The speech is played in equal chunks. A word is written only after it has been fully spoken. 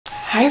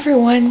Hi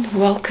everyone,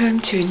 welcome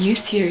to a new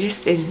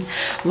series in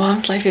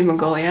Mom's Life in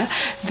Mongolia.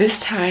 This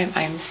time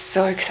I'm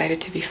so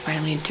excited to be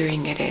finally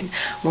doing it in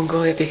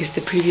Mongolia because the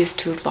previous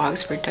two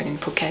vlogs were done in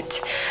Phuket,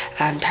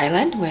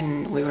 Thailand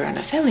when we were on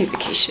a family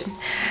vacation.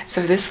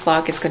 So this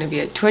vlog is going to be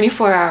at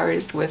 24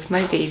 hours with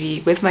my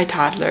baby, with my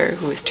toddler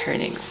who is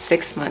turning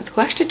 6 months,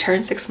 who actually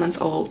turned 6 months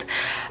old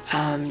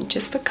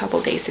just a couple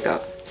days ago.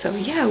 So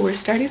yeah, we're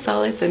starting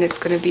solids and it's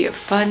going to be a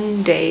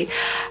fun day.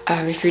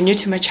 If you're new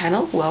to my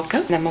channel,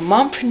 welcome. I'm a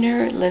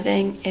mompreneur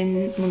living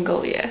in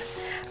Mongolia.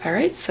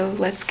 Alright, so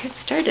let's get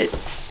started.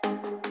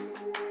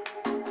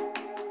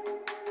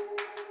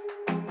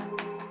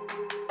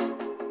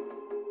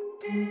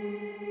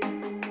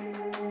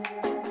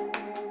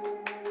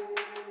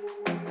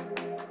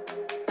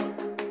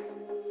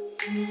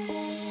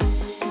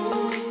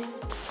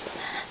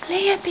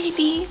 Leia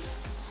baby,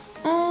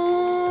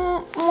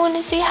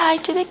 wanna say hi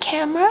to the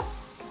camera?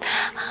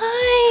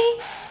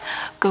 Hi!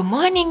 Good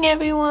morning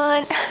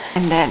everyone!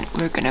 And then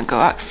we're gonna go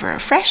out for a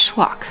fresh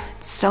walk.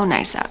 It's so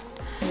nice out.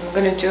 I'm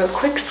gonna do a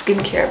quick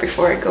skincare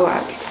before I go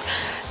out.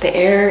 The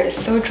air is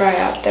so dry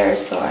out there,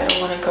 so I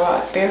don't want to go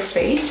out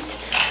barefaced.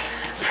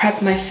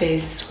 Prep my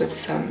face with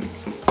some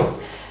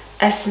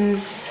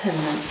essence and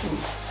then some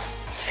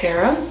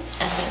serum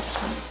and then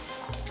some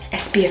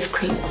SPF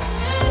cream.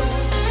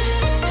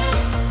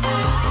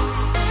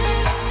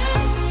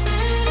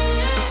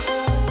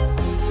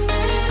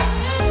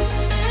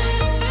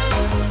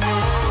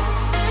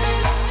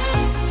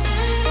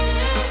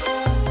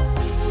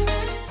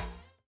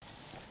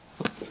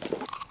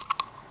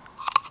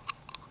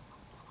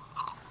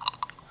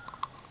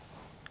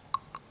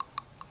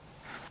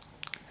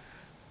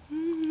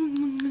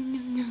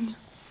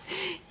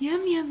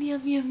 Yum, yum,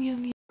 yum, yum,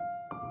 yum, yum.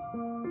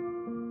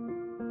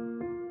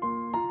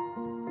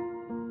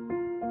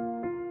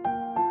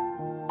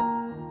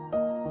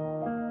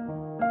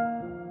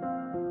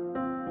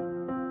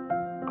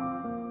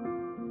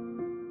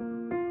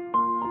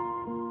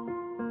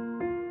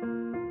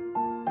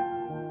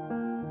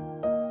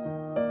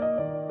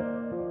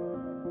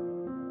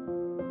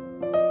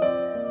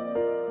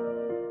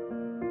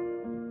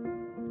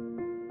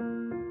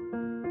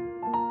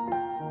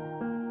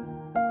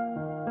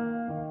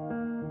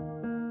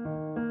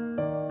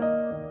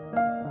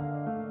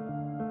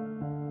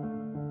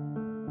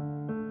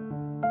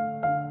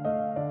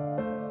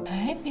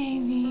 Hi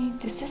baby,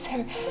 this is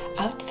her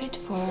outfit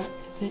for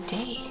the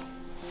day.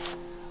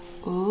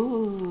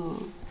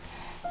 Ooh,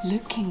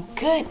 looking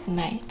good,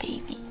 my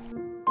baby.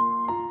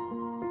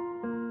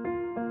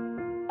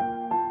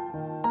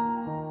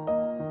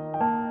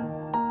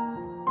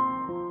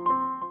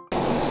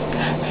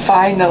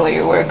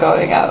 Finally, we're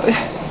going out.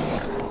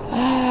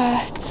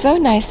 It's so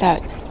nice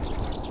out.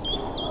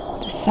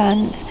 The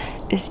sun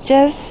is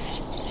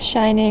just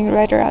shining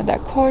right around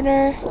that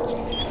corner.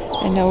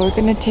 And now we're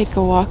gonna take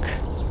a walk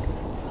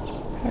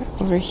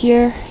over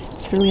here.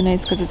 It's really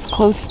nice because it's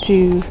close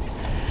to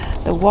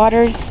the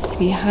waters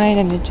behind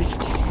and it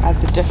just has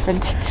a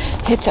different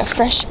hit of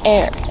fresh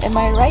air. Am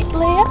I right,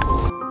 Leia?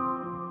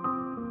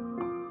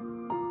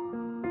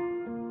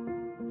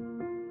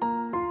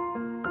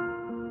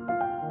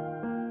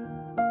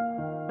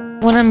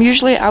 When I'm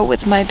usually out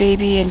with my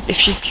baby and if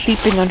she's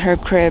sleeping on her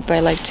crib, I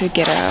like to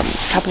get a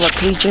couple of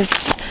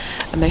pages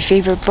of my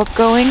favorite book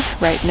going.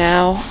 Right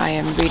now I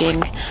am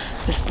reading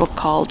this book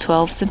called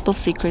 12 Simple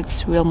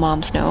Secrets Real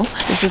Moms Know.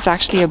 This is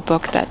actually a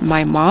book that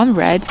my mom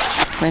read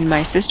when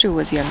my sister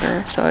was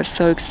younger, so I was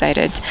so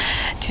excited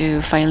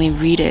to finally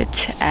read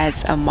it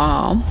as a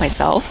mom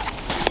myself.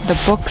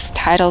 The book's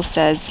title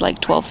says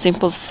like 12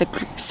 Simple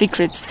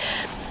Secrets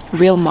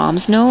Real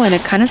Moms Know, and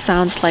it kind of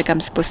sounds like I'm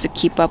supposed to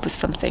keep up with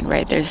something,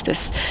 right? There's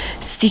this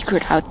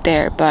secret out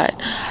there, but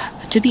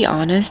to be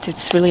honest,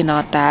 it's really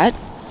not that.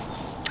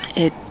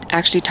 It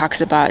actually talks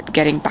about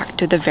getting back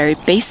to the very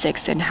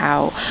basics and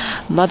how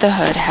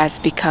motherhood has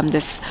become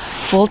this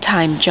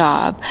full-time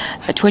job,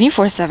 a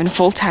 24/7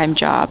 full-time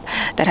job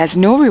that has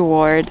no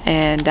reward,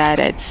 and that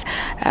it's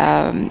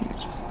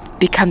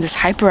become this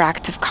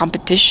hyperactive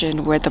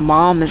competition where the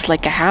mom is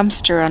like a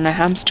hamster on a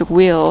hamster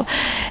wheel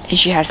and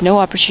she has no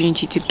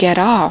opportunity to get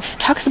off.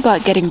 It talks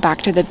about getting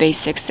back to the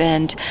basics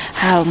and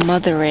how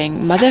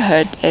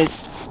motherhood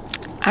is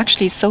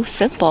actually so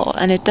simple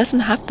and it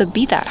doesn't have to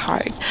be that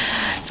hard.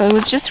 So it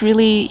was just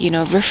really,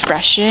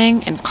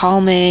 refreshing and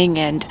calming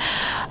and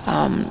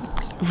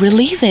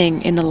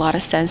relieving in a lot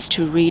of sense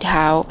to read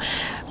how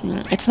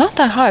it's not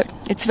that hard.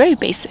 It's very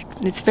basic.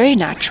 It's very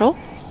natural.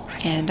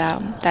 And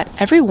that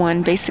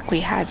everyone basically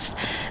has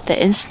the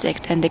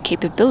instinct and the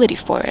capability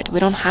for it. We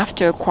don't have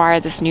to acquire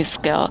this new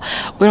skill.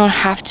 We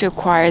don't have to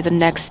acquire the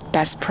next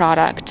best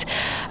product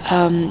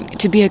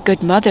to be a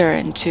good mother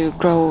and to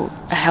grow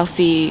a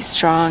healthy,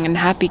 strong, and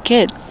happy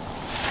kid.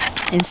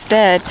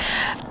 Instead,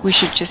 we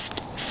should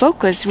just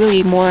focus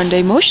really more on the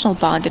emotional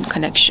bond and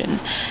connection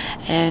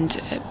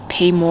and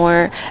pay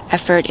more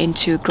effort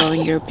into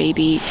growing your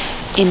baby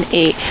in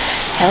a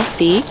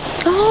healthy...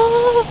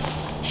 Oh,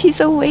 she's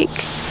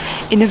awake.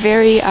 In a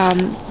very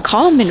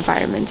calm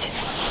environment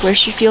where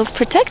she feels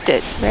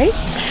protected, right?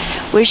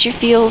 where she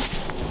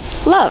feels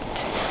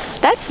loved.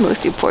 That's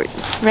most important,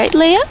 right,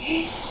 Leia?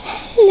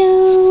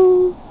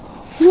 Hello.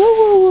 Whoa,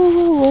 whoa, whoa,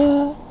 whoa,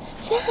 whoa.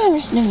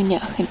 Самарс на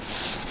меня.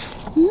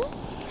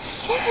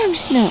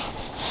 Самарс на.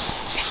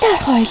 Гэртэ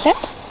орох ойлаа.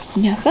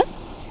 Нөхөн.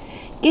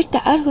 Гэртэ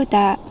орох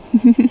да.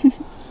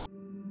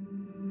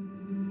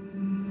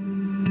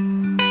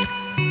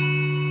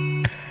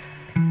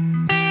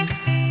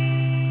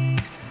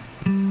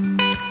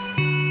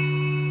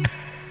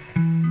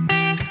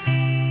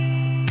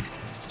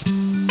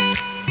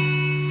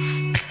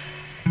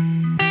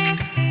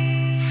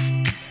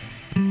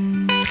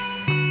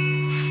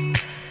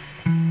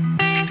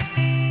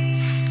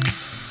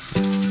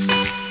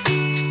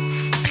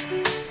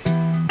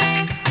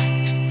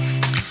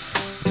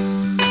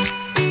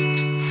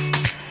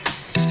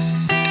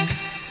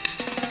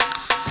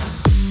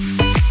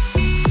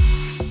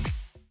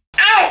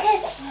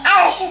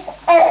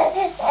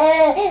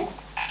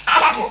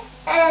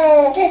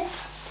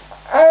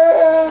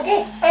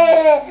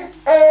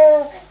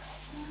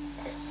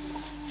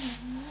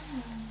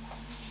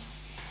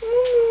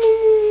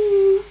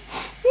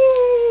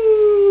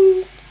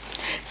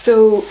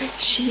 So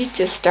she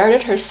just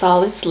started her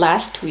solids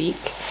last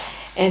week,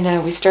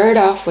 and we started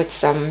off with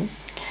some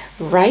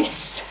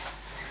rice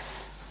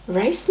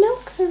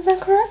milk, is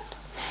that correct?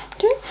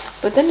 Okay.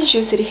 But then she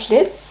was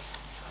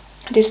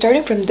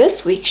starting from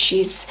this week,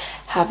 she's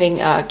having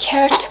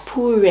carrot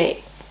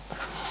puree,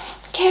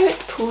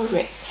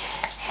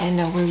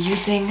 and we're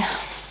using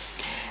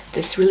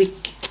this really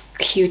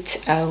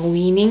cute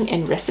weaning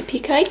and recipe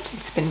guide.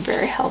 It's been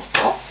very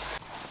helpful.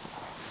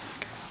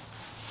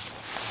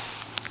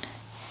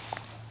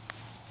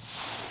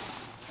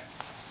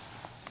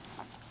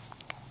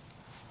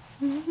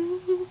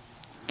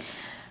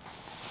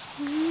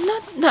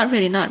 Not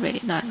ready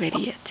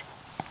yet.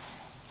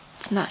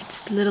 It's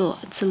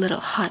a little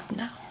hot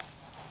now.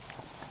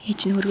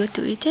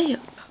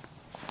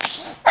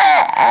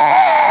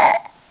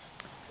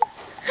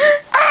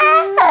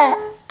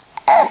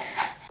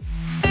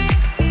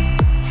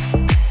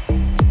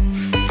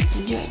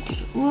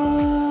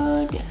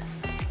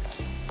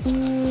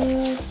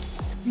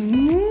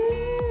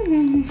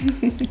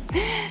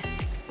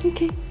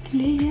 Okay,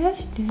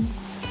 Leia's done.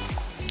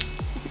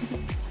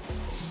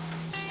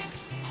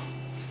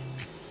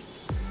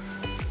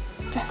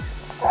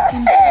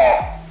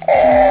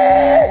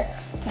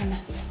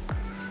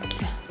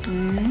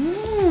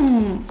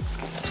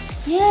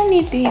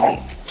 Yummy baby.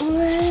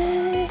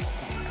 What?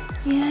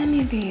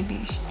 Yummy baby.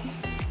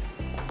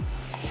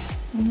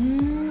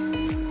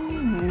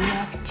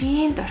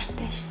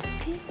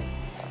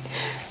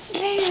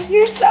 Leia,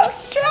 you're so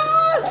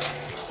strong.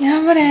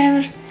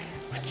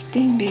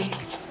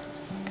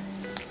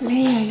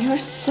 Leia, you're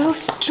so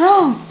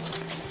strong.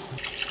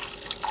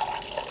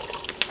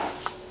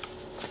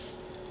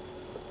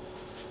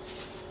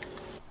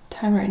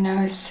 Time right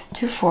now is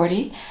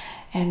 2:40,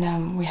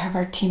 and we have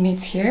our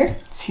teammates here,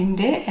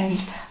 Tsinde and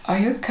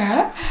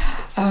Oyuka.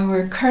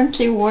 We're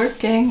currently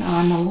working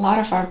on a lot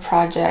of our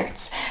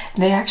projects.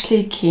 They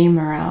actually came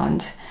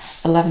around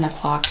 11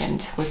 o'clock,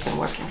 and we've been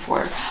working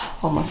for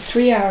almost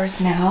 3 hours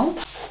now.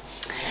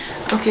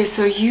 Okay,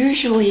 so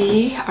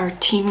usually our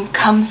team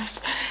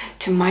comes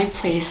to my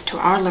place, to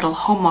our little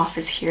home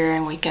office here,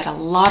 and we get a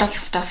lot of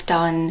stuff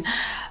done.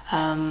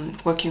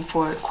 Working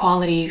for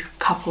quality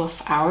couple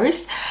of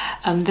hours.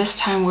 This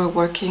time we're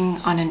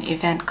working on an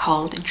event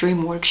called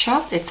Dream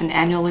Workshop. It's an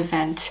annual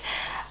event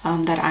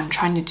that I'm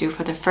trying to do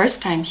for the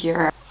first time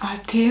here. Oh.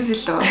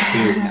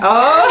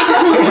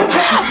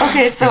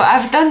 Okay, so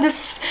I've done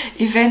this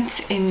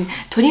event in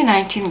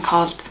 2019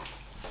 called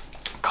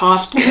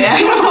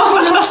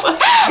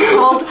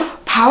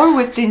Power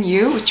Within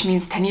You, which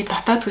means Tani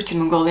Tata ТОВЧ in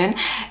Mongolian,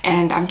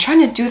 and I'm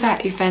trying to do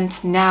that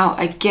event now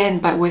again,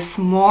 but with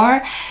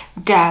more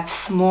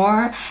depth,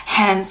 more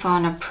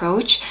hands-on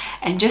approach,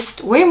 and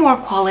just way more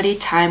quality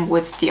time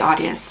with the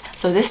audience.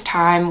 So this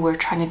time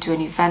we're trying to do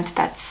an event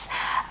that's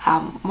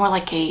more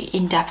like a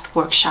in-depth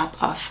workshop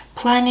of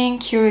planning,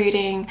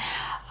 curating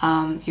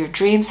your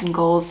dreams and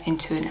goals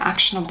into an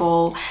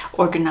actionable,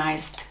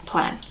 organized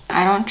plan.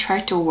 I don't try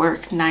to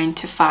work 9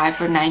 to 5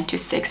 or 9 to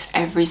 6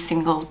 every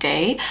single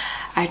day.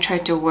 I try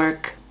to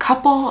work a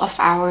couple of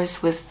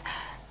hours with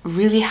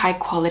really high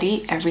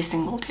quality every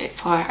single day.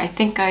 So I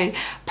think I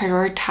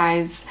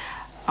prioritize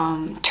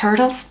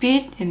turtle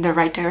speed in the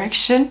right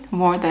direction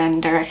more than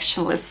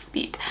directionless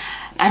speed.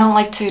 I don't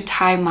like to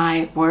tie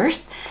my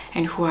worth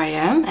and who I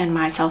am and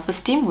my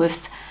self-esteem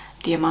with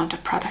the amount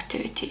of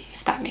productivity,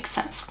 if that makes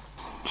sense.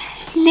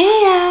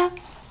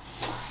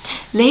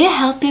 Leia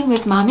helping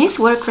with mommy's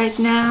work right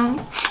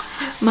now.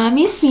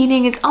 Mommy's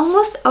meeting is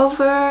almost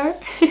over.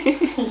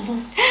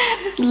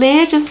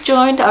 Leia just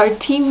joined our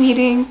team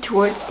meeting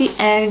towards the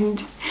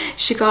end.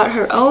 She got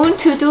her own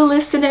to-do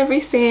list and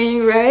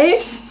everything,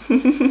 right?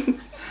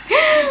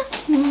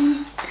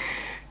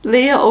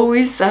 Leia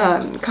always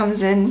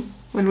comes in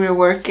when we're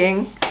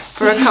working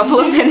for a couple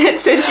of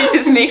minutes, and she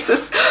just makes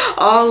us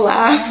all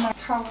laugh.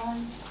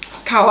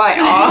 Kawaii.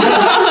 Oh.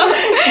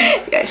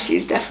 Yeah,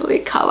 she's definitely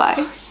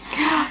kawaii.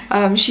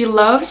 She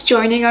loves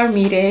joining our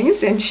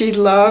meetings and she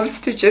loves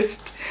to just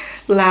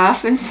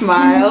laugh and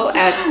smile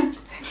at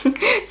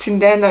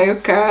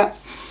Tindenoyuka.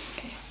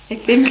 I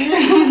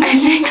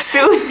think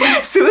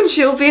soon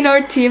she'll be in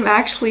our team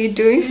actually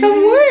doing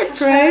some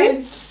work,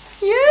 right?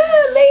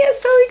 Yeah, Leia's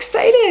so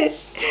excited.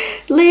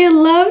 Leia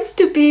loves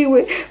to be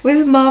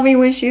with mommy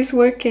when she's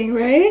working,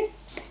 right?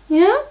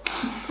 Yeah?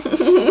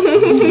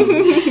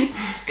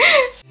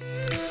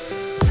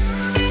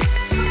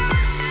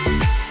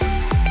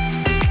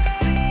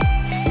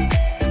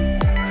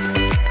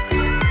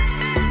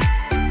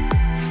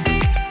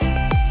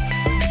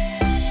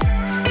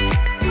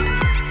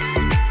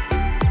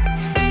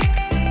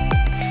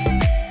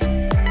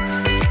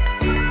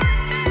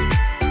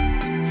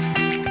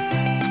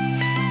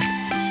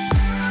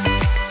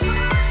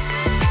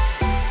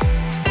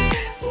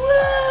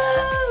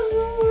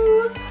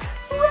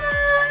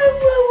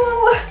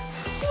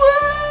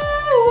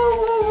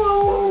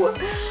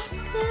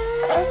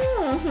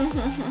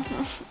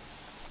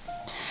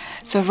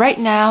 So right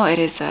now it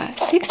is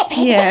 6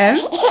 p.m.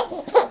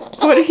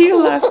 What are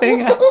you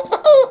laughing at?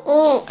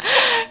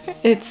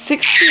 It's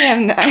 6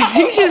 p.m. now. I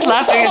think she's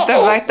laughing at the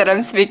fact that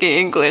I'm speaking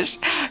English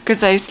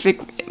because I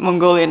speak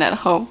Mongolian at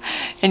home.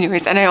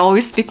 Anyways, and I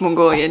always speak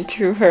Mongolian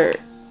to her,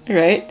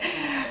 right?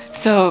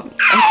 So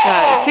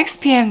it's 6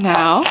 p.m.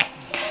 now.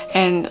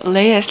 And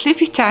Leia's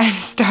sleepy time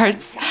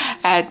starts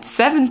at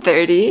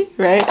 7:30,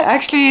 right?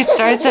 Actually, it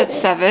starts at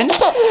 7.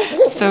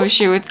 So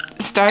she would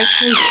start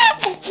to...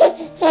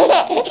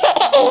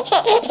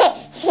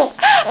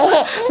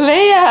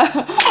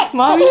 Leia!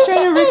 Mommy's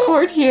trying to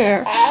record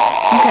here.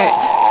 Okay,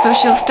 so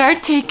she'll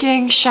start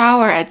taking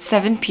shower at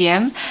 7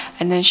 p.m.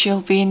 and then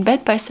she'll be in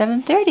bed by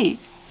 7:30.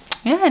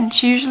 Yeah, and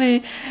she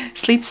usually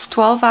sleeps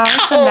 12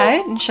 hours a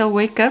night and she'll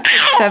wake up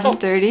at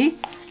 7:30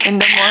 in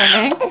the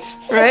morning,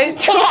 right?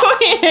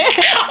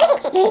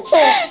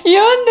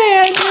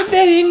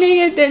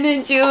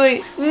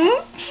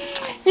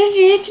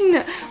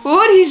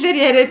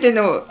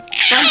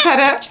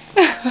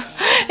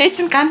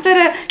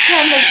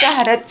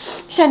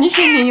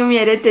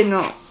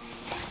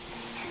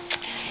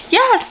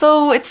 Yeah,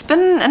 so it's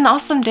been an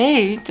awesome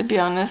day, to be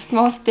honest.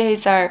 Most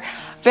days are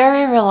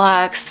very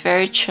relaxed,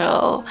 very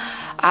chill.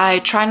 I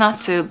try not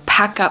to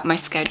pack up my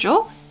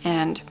schedule,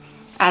 and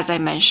as I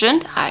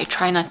mentioned, I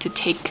try not to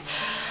take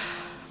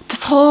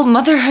this whole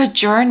motherhood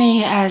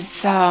journey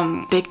as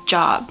a big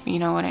job, you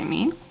know what I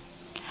mean?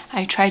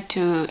 I try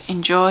to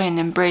enjoy and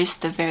embrace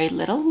the very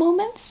little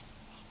moments.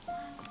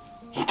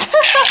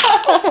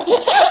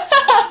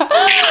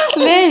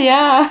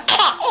 Leia!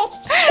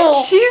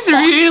 She's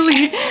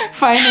really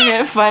finding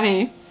it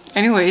funny.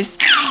 Anyways,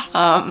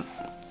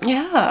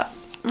 yeah,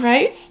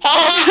 right?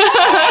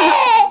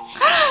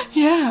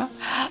 Yeah,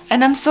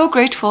 and I'm so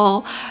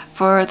grateful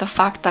for the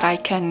fact that I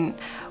can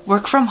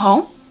work from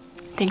home.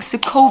 Thanks to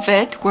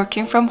COVID,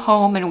 working from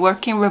home and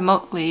working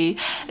remotely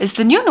is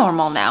the new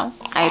normal now.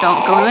 I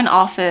don't go to an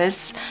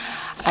office.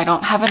 I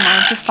don't have a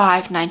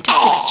 9-to-5,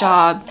 9-to-6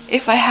 job.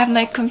 If I have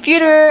my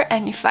computer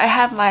and if I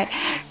have my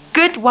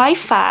good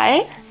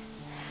Wi-Fi,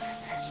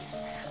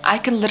 I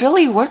can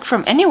literally work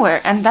from anywhere,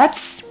 and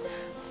that's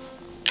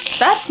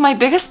my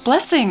biggest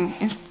blessing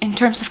in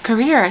terms of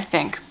career, I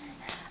think.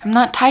 I'm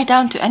not tied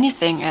down to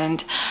anything,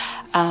 and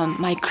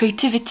my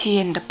creativity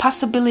and the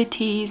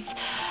possibilities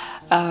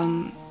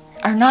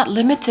are not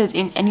limited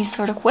in any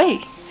sort of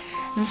way.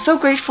 I'm so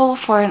grateful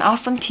for an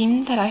awesome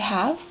team that I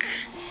have,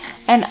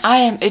 and I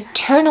am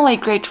eternally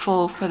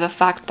grateful for the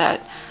fact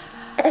that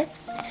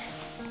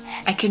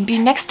I can be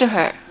next to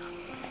her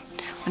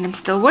when I'm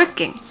still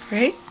working,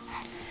 right?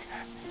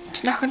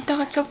 Ажлаа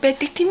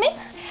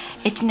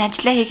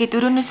хийгээд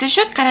өрөөнөөсөө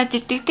шууд гараад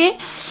ирдэг те.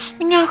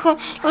 Миний охин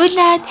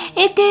уйлаад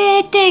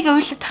эдээ гэж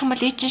уйлаад хам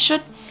бол ээж нь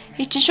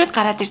шууд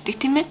гараад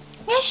ирдэг тийм ээ.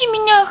 Яши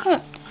миний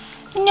охин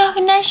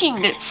нааши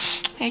ингэ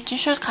ээж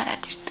нь шууд гараад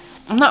ирдэг.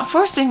 I'm not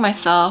forcing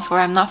myself, or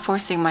I'm not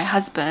forcing my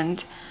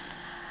husband,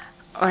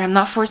 or I'm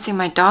not forcing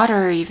my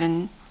daughter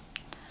even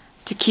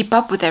to keep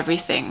up with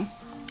everything.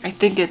 I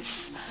think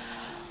it's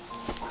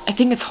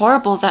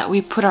horrible that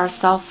we put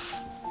ourselves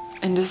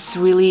in this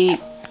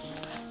really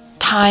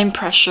time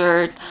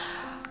pressured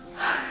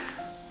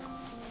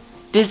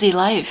busy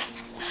life.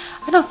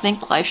 I don't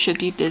think life should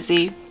be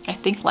busy. I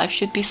think life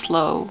should be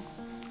slow,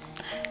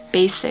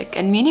 basic,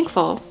 and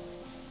meaningful,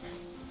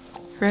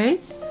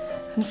 right?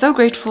 I'm so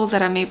grateful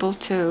that I'm able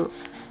to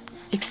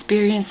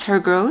experience her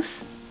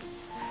growth.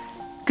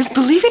 Because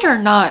believe it or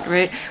not,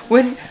 right,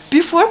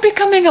 before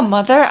becoming a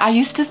mother, I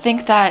used to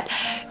think that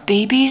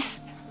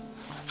babies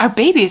are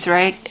babies,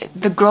 right?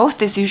 The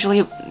growth is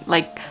usually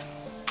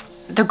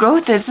the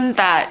growth isn't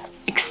that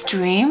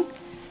extreme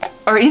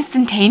or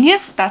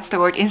instantaneous. That's the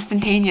word,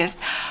 instantaneous.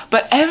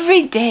 But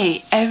every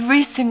day,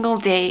 every single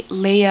day,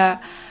 Leia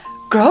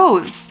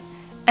grows,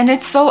 and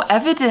it's so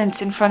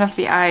evident in front of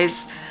the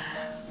eyes.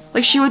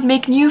 Like, she would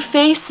make new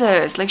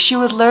faces, like she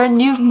would learn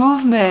new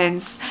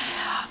movements.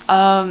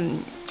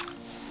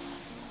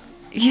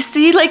 You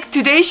see, like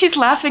today she's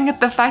laughing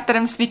at the fact that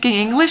I'm speaking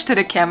English to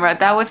the camera.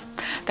 That was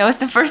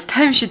the first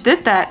time she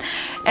did that.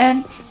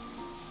 And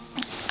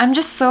I'm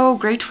just so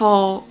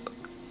grateful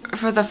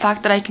for the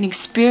fact that I can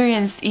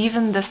experience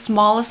even the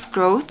smallest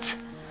growth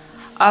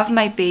of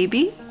my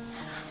baby.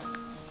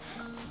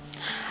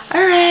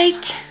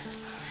 Alright,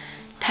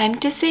 time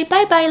to say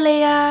bye-bye,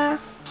 Leia.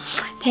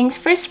 Thanks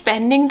for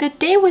spending the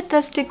day with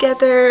us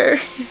together.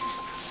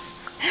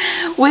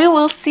 We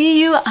will see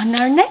you on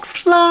our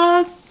next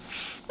vlog.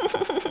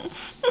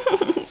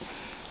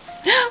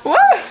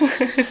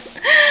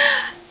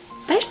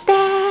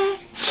 Баяртай.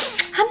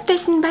 Хамт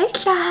байсан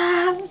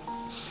баярлалаа.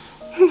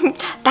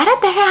 Дараа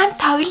хамт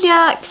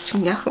тоглоё гэж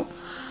юм яах вэ?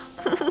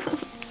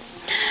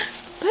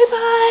 Bye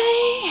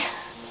bye.